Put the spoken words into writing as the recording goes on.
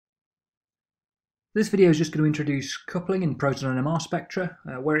This video is just going to introduce coupling in proton NMR spectra,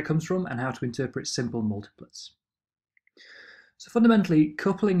 where it comes from and how to interpret simple multiplets. So fundamentally,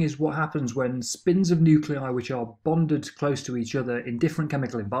 coupling is what happens when spins of nuclei which are bonded close to each other in different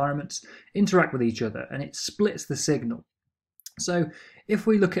chemical environments interact with each other, and it splits the signal. So if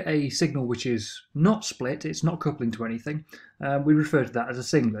we look at a signal which is not split, it's not coupling to anything, we refer to that as a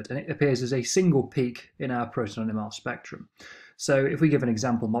singlet, and it appears as a single peak in our proton NMR spectrum. So if we give an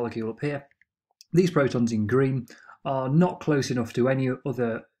example molecule up here, these protons in green are not close enough to any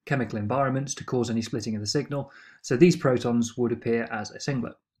other chemical environments to cause any splitting of the signal, so these protons would appear as a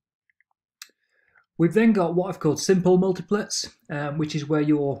singlet. We've then got what I've called simple multiplets, which is where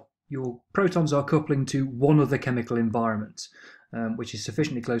your protons are coupling to one other chemical environment, which is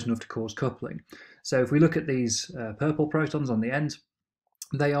sufficiently close enough to cause coupling. So if we look at these purple protons on the end,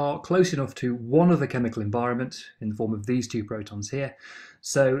 they are close enough to one other chemical environment in the form of these two protons here,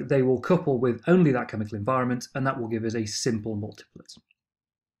 so they will couple with only that chemical environment, and that will give us a simple multiplet.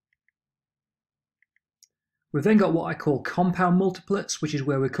 We've then got what I call compound multiplets, which is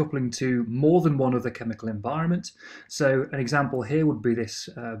where we're coupling to more than one other chemical environment. So an example here would be this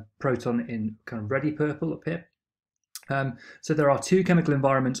proton in kind of reddy purple up here. So there are two chemical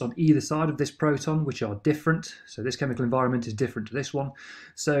environments on either side of this proton which are different. So this chemical environment is different to this one.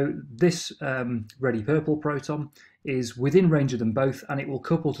 So this reddy purple proton is within range of them both, and it will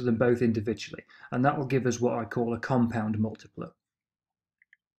couple to them both individually, and that will give us what I call a compound multiplet.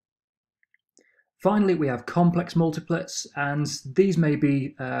 Finally, we have complex multiplets, and these may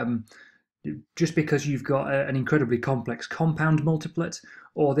be just because you've got an incredibly complex compound multiplet,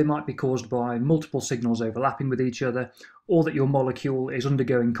 or they might be caused by multiple signals overlapping with each other, or that your molecule is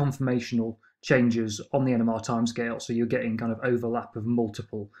undergoing conformational changes on the NMR timescale, so you're getting kind of overlap of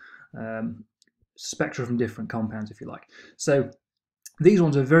multiple spectra from different compounds, if you like. So these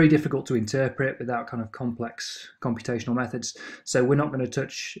ones are very difficult to interpret without kind of complex computational methods, so we're not going to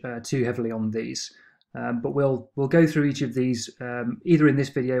touch too heavily on these. But we'll go through each of these either in this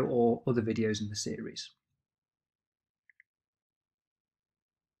video or other videos in the series.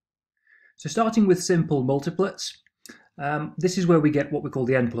 So starting with simple multiplets, this is where we get what we call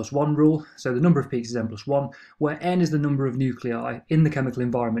the n+1 rule. So the number of peaks is n+1, where n is the number of nuclei in the chemical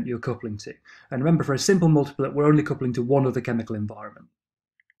environment you're coupling to. And remember, for a simple multiplet, we're only coupling to one other chemical environment.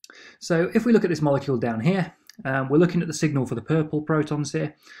 So if we look at this molecule down here, we're looking at the signal for the purple protons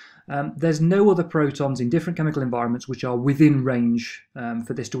here. There's no other protons in different chemical environments which are within range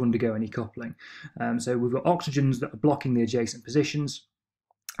for this to undergo any coupling. So we've got oxygens that are blocking the adjacent positions,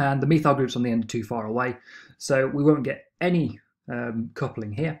 and the methyl groups on the end are too far away, so we won't get any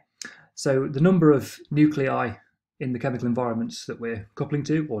coupling here. So the number of nuclei in the chemical environments that we're coupling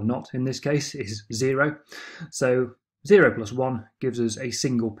to, or not in this case, is 0. So 0 plus 1 gives us a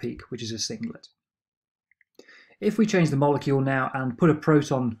single peak, which is a singlet. If we change the molecule now and put a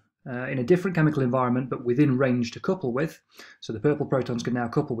proton in a different chemical environment but within range to couple with, so the purple protons can now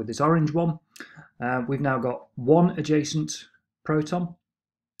couple with this orange one, we've now got one adjacent proton.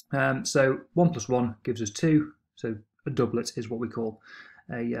 So 1 plus 1 gives us 2, so a doublet is what we call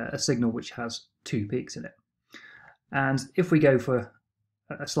a signal which has 2 peaks in it. And if we go for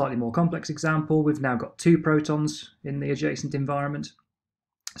a slightly more complex example, we've now got 2 protons in the adjacent environment.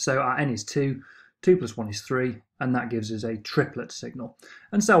 So our n is 2, 2 plus 1 is 3, and that gives us a triplet signal,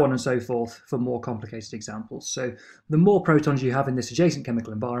 and so on and so forth for more complicated examples. So the more protons you have in this adjacent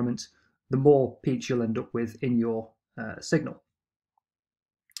chemical environment, the more peaks you'll end up with in your signal.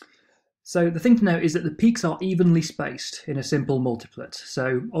 So the thing to note is that the peaks are evenly spaced in a simple multiplet.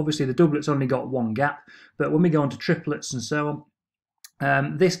 So obviously the doublet's only got one gap, but when we go on to triplets and so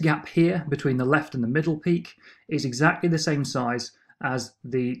on, this gap here between the left and the middle peak is exactly the same size as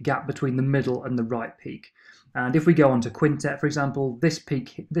the gap between the middle and the right peak. And if we go on to quintet, for example, this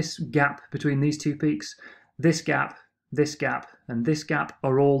gap between these two peaks, this gap, and this gap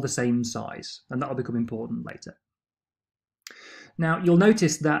are all the same size, and that'll become important later. Now you'll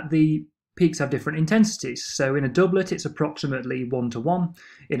notice that the peaks have different intensities. So in a doublet it's approximately 1 to 1,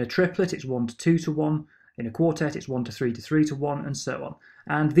 in a triplet it's 1 to 2 to 1, in a quartet it's 1 to 3 to 3 to 1, and so on.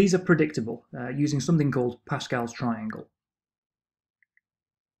 And these are predictable using something called Pascal's triangle.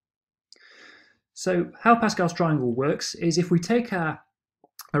 So how Pascal's triangle works is if we take our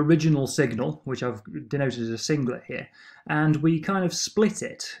original signal, which I've denoted as a singlet here, and we kind of split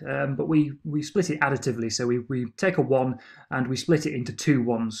it, but we split it additively, so we take a 1 and we split it into 2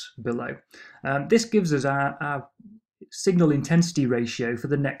 ones below. This gives us our signal intensity ratio for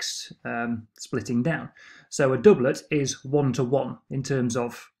the next splitting down. So a doublet is 1 to 1 in terms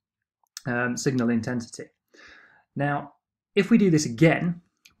of signal intensity. Now, if we do this again,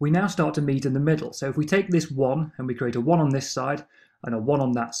 we now start to meet in the middle. So if we take this 1 and we create a 1 on this side and a 1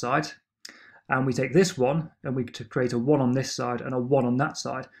 on that side, and we take this 1 and we create a 1 on this side and a 1 on that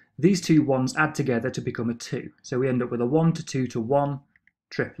side, these two 1s add together to become a 2. So we end up with a 1 to 2 to 1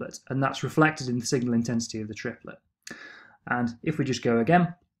 triplet, and that's reflected in the signal intensity of the triplet. And if we just go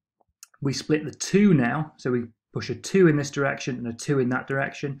again, we split the 2 now, so we push a 2 in this direction and a 2 in that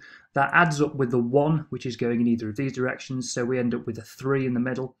direction. That adds up with the 1, which is going in either of these directions, so we end up with a 3 in the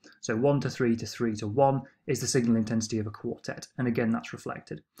middle. So 1 to 3 to 3 to 1 is the signal intensity of a quartet, and again that's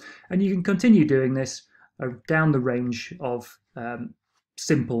reflected. And you can continue doing this down the range of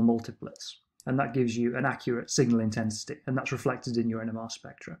simple multiplets, and that gives you an accurate signal intensity, and that's reflected in your NMR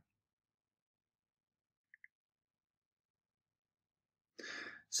spectra.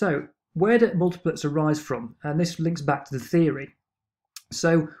 So where do multiplets arise from? And this links back to the theory.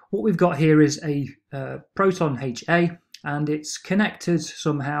 So what we've got here is a proton HA, and it's connected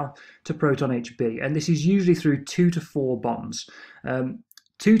somehow to proton HB, and this is usually through 2 to 4 bonds.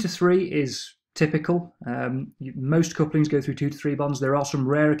 2 to 3 is typical. Most couplings go through 2 to 3 bonds. There are some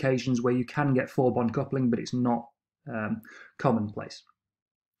rare occasions where you can get 4-bond coupling, but it's not commonplace.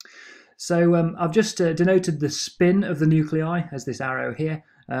 So I've just denoted the spin of the nuclei as this arrow here.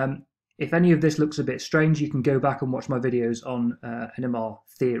 If any of this looks a bit strange, you can go back and watch my videos on NMR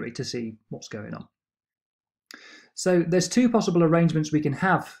theory to see what's going on. So there's 2 possible arrangements we can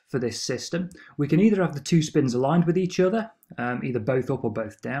have for this system. We can either have the 2 spins aligned with each other, either both up or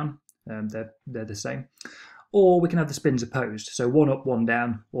both down, they're the same, or we can have the spins opposed, so 1 up, 1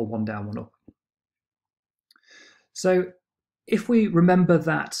 down, or 1 down, 1 up. So if we remember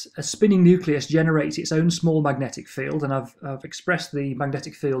that a spinning nucleus generates its own small magnetic field, and I've expressed the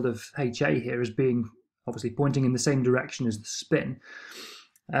magnetic field of HA here as being obviously pointing in the same direction as the spin,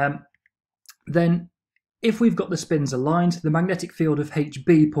 then if we've got the spins aligned, the magnetic field of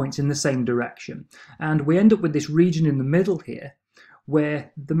HB points in the same direction, and we end up with this region in the middle here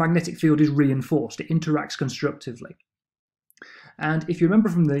where the magnetic field is reinforced, it interacts constructively. And if you remember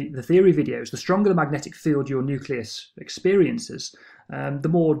from the theory videos, the stronger the magnetic field your nucleus experiences, the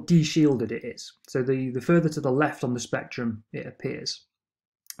more de-shielded it is. So the further to the left on the spectrum it appears.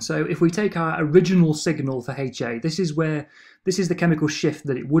 So if we take our original signal for HA, this is the chemical shift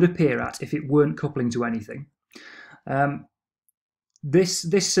that it would appear at if it weren't coupling to anything. This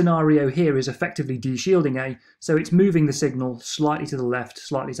scenario here is effectively de-shielding A, so it's moving the signal slightly to the left,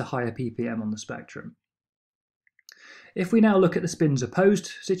 slightly to higher ppm on the spectrum. If we now look at the spins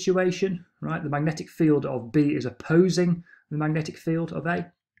opposed situation, right, the magnetic field of B is opposing the magnetic field of A,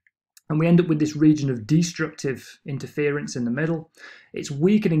 and we end up with this region of destructive interference in the middle. It's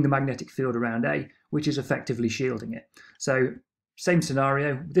weakening the magnetic field around A, which is effectively shielding it. So same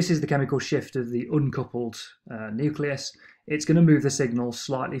scenario, this is the chemical shift of the uncoupled nucleus. It's going to move the signal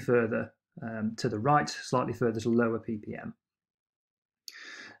slightly further to the right, slightly further to lower ppm.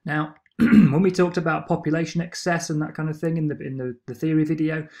 Now, when we talked about population excess and that kind of thing in the theory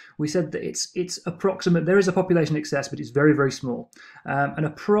video, we said that it's approximate. There is a population excess, but it's very, very small. And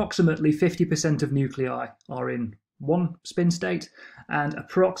approximately 50% of nuclei are in one spin state, and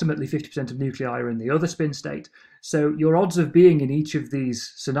approximately 50% of nuclei are in the other spin state. So your odds of being in each of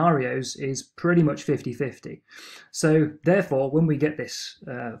these scenarios is pretty much 50-50. So therefore, when we get this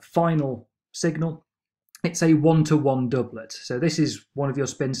final signal, it's a 1-to-1 doublet. So this is one of your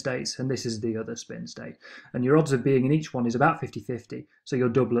spin states and this is the other spin state. And your odds of being in each one is about 50-50. So your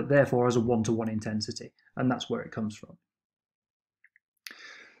doublet therefore has a 1-to-1 intensity. And that's where it comes from.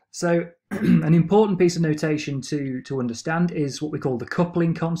 So an important piece of notation to understand is what we call the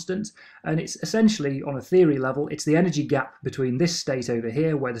coupling constant. And it's essentially, on a theory level, it's the energy gap between this state over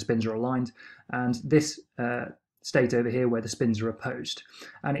here where the spins are aligned and this state over here where the spins are opposed.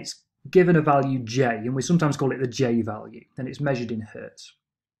 And it's given a value J, and we sometimes call it the J value, and it's measured in Hertz.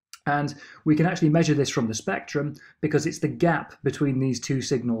 And we can actually measure this from the spectrum because it's the gap between these two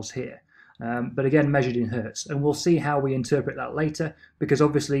signals here, but again measured in Hertz. And we'll see how we interpret that later, because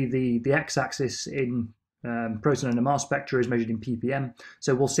obviously the x-axis in proton NMR spectra is measured in ppm,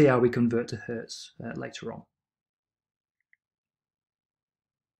 so we'll see how we convert to Hertz later on.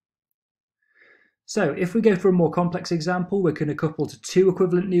 So if we go for a more complex example, we're going to couple to 2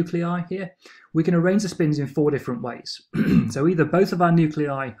 equivalent nuclei here. We can arrange the spins in 4 different ways. So either both of our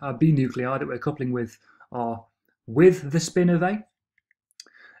nuclei, our B nuclei that we're coupling with, are with the spin of A,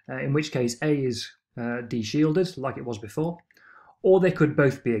 in which case A is de-shielded like it was before, or they could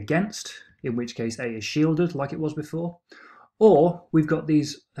both be against, in which case A is shielded like it was before, or we've got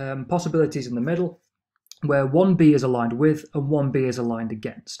these possibilities in the middle where one B is aligned with and one B is aligned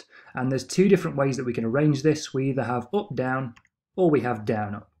against. And there's 2 different ways that we can arrange this. We either have up-down or we have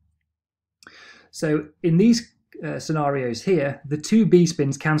down-up. So in these scenarios here, the two B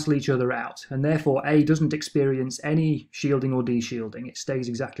spins cancel each other out, and therefore A doesn't experience any shielding or de-shielding. It stays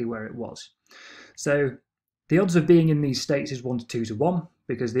exactly where it was. So the odds of being in these states is 1 to 2 to 1,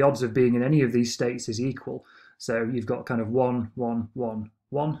 because the odds of being in any of these states is equal. So you've got kind of 1, 1, 1,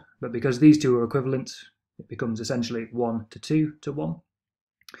 1, but because these two are equivalent, it becomes essentially 1 to 2 to 1.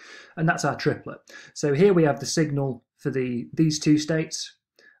 And that's our triplet. So here we have the signal for these two states,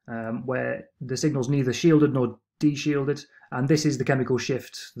 where the signal's neither shielded nor de-shielded, and this is the chemical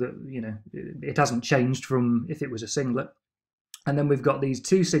shift that, it hasn't changed from if it was a singlet. And then we've got these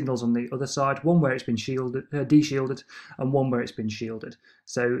two signals on the other side, one where it's been de-shielded, and one where it's been shielded.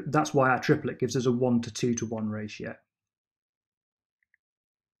 So that's why our triplet gives us a 1 to 2 to 1 ratio.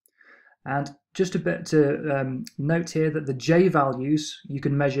 And just a bit to note here that the J values, you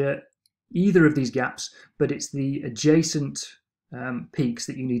can measure either of these gaps, but it's the adjacent peaks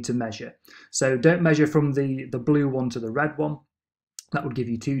that you need to measure. So don't measure from the blue one to the red one. That would give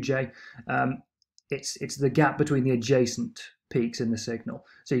you 2J. It's the gap between the adjacent peaks in the signal.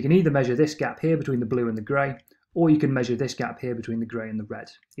 So you can either measure this gap here between the blue and the grey, or you can measure this gap here between the grey and the red.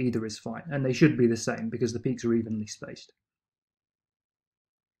 Either is fine, and they should be the same because the peaks are evenly spaced.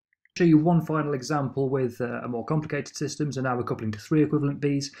 Show you one final example with a more complicated system. So now we're coupling to 3 equivalent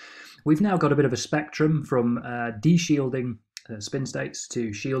Bs. We've now got a bit of a spectrum from de-shielding spin states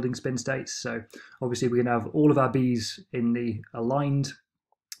to shielding spin states. So obviously we can have all of our Bs in the aligned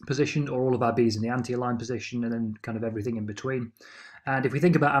position or all of our Bs in the anti-aligned position, and then kind of everything in between. And if we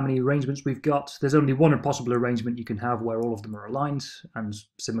think about how many arrangements we've got, there's only one possible arrangement you can have where all of them are aligned, and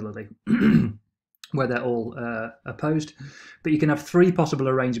similarly where they're all opposed. But you can have 3 possible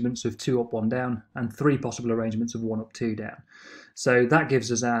arrangements of 2 up, 1 down, and 3 possible arrangements of 1 up, 2 down. So that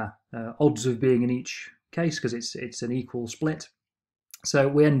gives us our odds of being in each case, because it's an equal split. So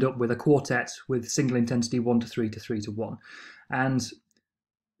we end up with a quartet with single intensity 1 to 3 to 3 to 1. And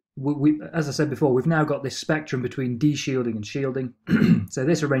as I said before, we've now got this spectrum between de-shielding and shielding. So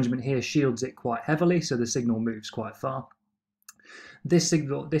this arrangement here shields it quite heavily, so the signal moves quite far. This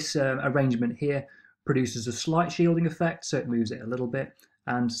arrangement here produces a slight shielding effect, so it moves it a little bit,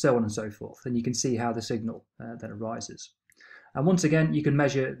 and so on and so forth. And you can see how the signal then arises. And once again, you can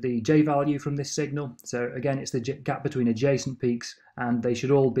measure the J value from this signal. So again, it's the gap between adjacent peaks, and they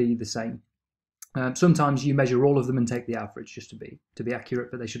should all be the same. Sometimes you measure all of them and take the average just to be accurate,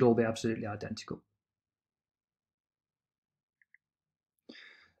 but they should all be absolutely identical.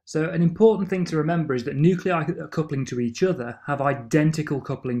 So an important thing to remember is that nuclei coupling to each other have identical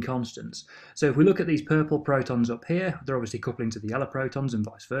coupling constants. So if we look at these purple protons up here, they're obviously coupling to the yellow protons and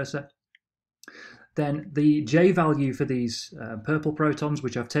vice versa. Then the J value for these purple protons,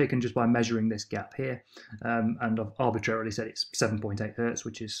 which I've taken just by measuring this gap here, and I've arbitrarily said it's 7.8 Hertz,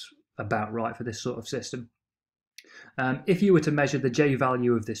 which is about right for this sort of system. If you were to measure the J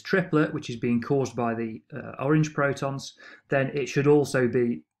value of this triplet, which is being caused by the orange protons, then it should also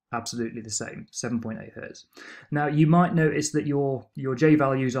be absolutely the same, 7.8 Hertz. Now you might notice that your J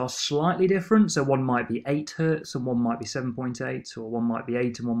values are slightly different, so one might be 8 Hertz and one might be 7.8, or one might be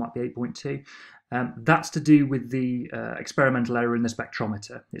 8 and one might be 8.2. That's to do with the experimental error in the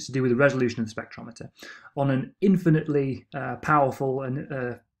spectrometer. It's to do with the resolution of the spectrometer. On an infinitely powerful and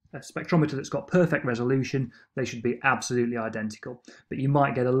a spectrometer that's got perfect resolution, they should be absolutely identical. But you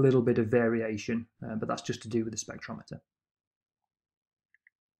might get a little bit of variation, but that's just to do with the spectrometer.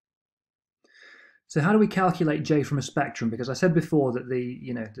 So how do we calculate J from a spectrum? Because I said before that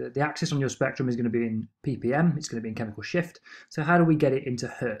the axis on your spectrum is going to be in ppm, it's going to be in chemical shift. So how do we get it into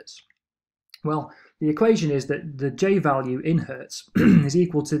Hertz? Well, the equation is that the J value in Hertz is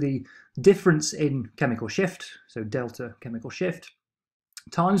equal to the difference in chemical shift, so delta chemical shift,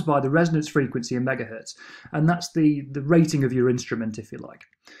 times by the resonance frequency in megahertz. And that's the rating of your instrument, if you like.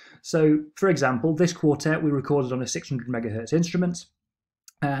 So, for example, this quartet we recorded on a 600 megahertz instrument.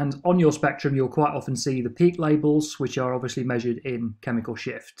 And on your spectrum, you'll quite often see the peak labels, which are obviously measured in chemical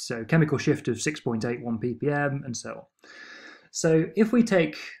shift. So chemical shift of 6.81 ppm and so on. So if we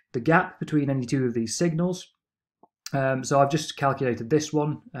take the gap between any two of these signals, so I've just calculated this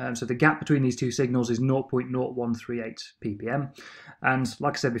one. So the gap between these two signals is 0.0138 ppm. And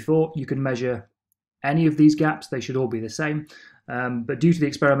like I said before, you can measure any of these gaps, they should all be the same. But due to the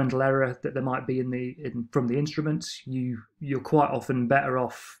experimental error that there might be from the instruments, you're quite often better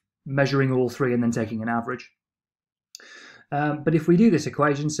off measuring all 3 and then taking an average. But if we do this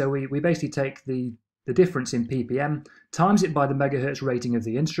equation, so we basically take the difference in ppm, times it by the megahertz rating of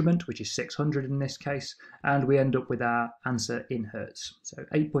the instrument, which is 600 in this case, and we end up with our answer in Hertz. So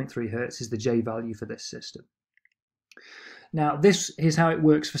 8.3 Hertz is the J value for this system. Now, this is how it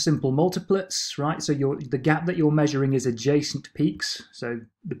works for simple multiplets, right? So the gap that you're measuring is adjacent peaks, so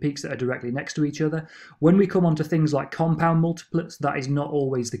the peaks that are directly next to each other. When we come on to things like compound multiplets, that is not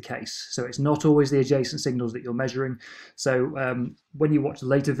always the case. So it's not always the adjacent signals that you're measuring. So when you watch the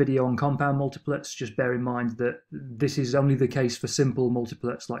later video on compound multiplets, just bear in mind that this is only the case for simple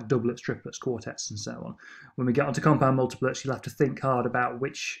multiplets like doublets, triplets, quartets, and so on. When we get onto compound multiplets, you'll have to think hard about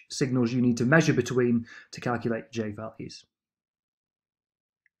which signals you need to measure between to calculate J values.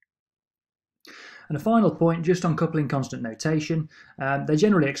 And a final point, just on coupling constant notation, they're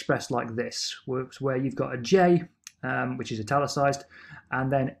generally expressed like this, where you've got a J, which is italicized, and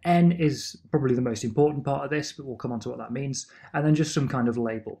then N is probably the most important part of this, but we'll come on to what that means, and then just some kind of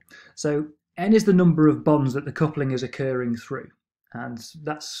label. So N is the number of bonds that the coupling is occurring through, and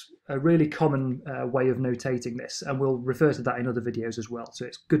that's a really common way of notating this, and we'll refer to that in other videos as well, so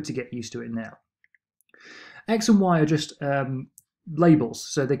it's good to get used to it now. X and Y are just labels,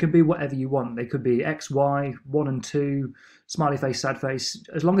 so they could be whatever you want. They could be X, Y, 1 and 2, smiley face, sad face.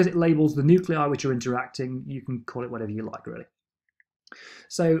 As long as it labels the nuclei which are interacting, you can call it whatever you like, really.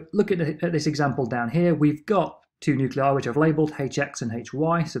 So looking at this example down here, we've got two nuclei which I've labelled, HX and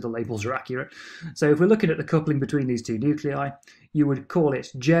HY, so the labels are accurate. So if we're looking at the coupling between these two nuclei, you would call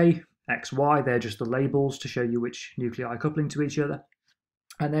it J, X, Y. They're just the labels to show you which nuclei are coupling to each other.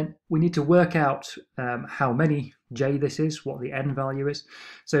 And then we need to work out how many J this is, what the N value is.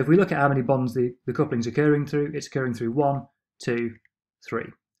 So if we look at how many bonds the coupling's occurring through, it's occurring through 1, 2, 3.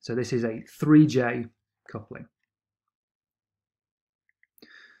 So this is a 3J coupling.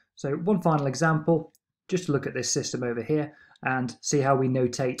 So one final example, just to look at this system over here and see how we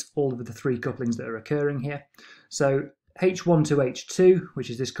notate all of the three couplings that are occurring here. So H1 to H2, which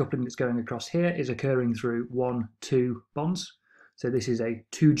is this coupling that's going across here, is occurring through 1, 2 bonds. So this is a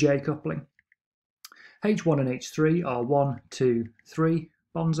 2J coupling. H1 and H3 are 1, 2, 3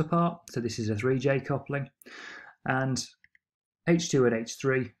 bonds apart, so this is a 3J coupling. And H2 and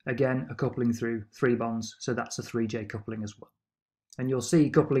H3, again, are coupling through 3 bonds, so that's a 3J coupling as well. And you'll see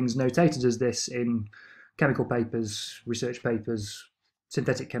couplings notated as this in chemical papers, research papers,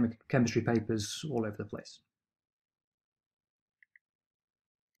 synthetic chemistry papers, all over the place.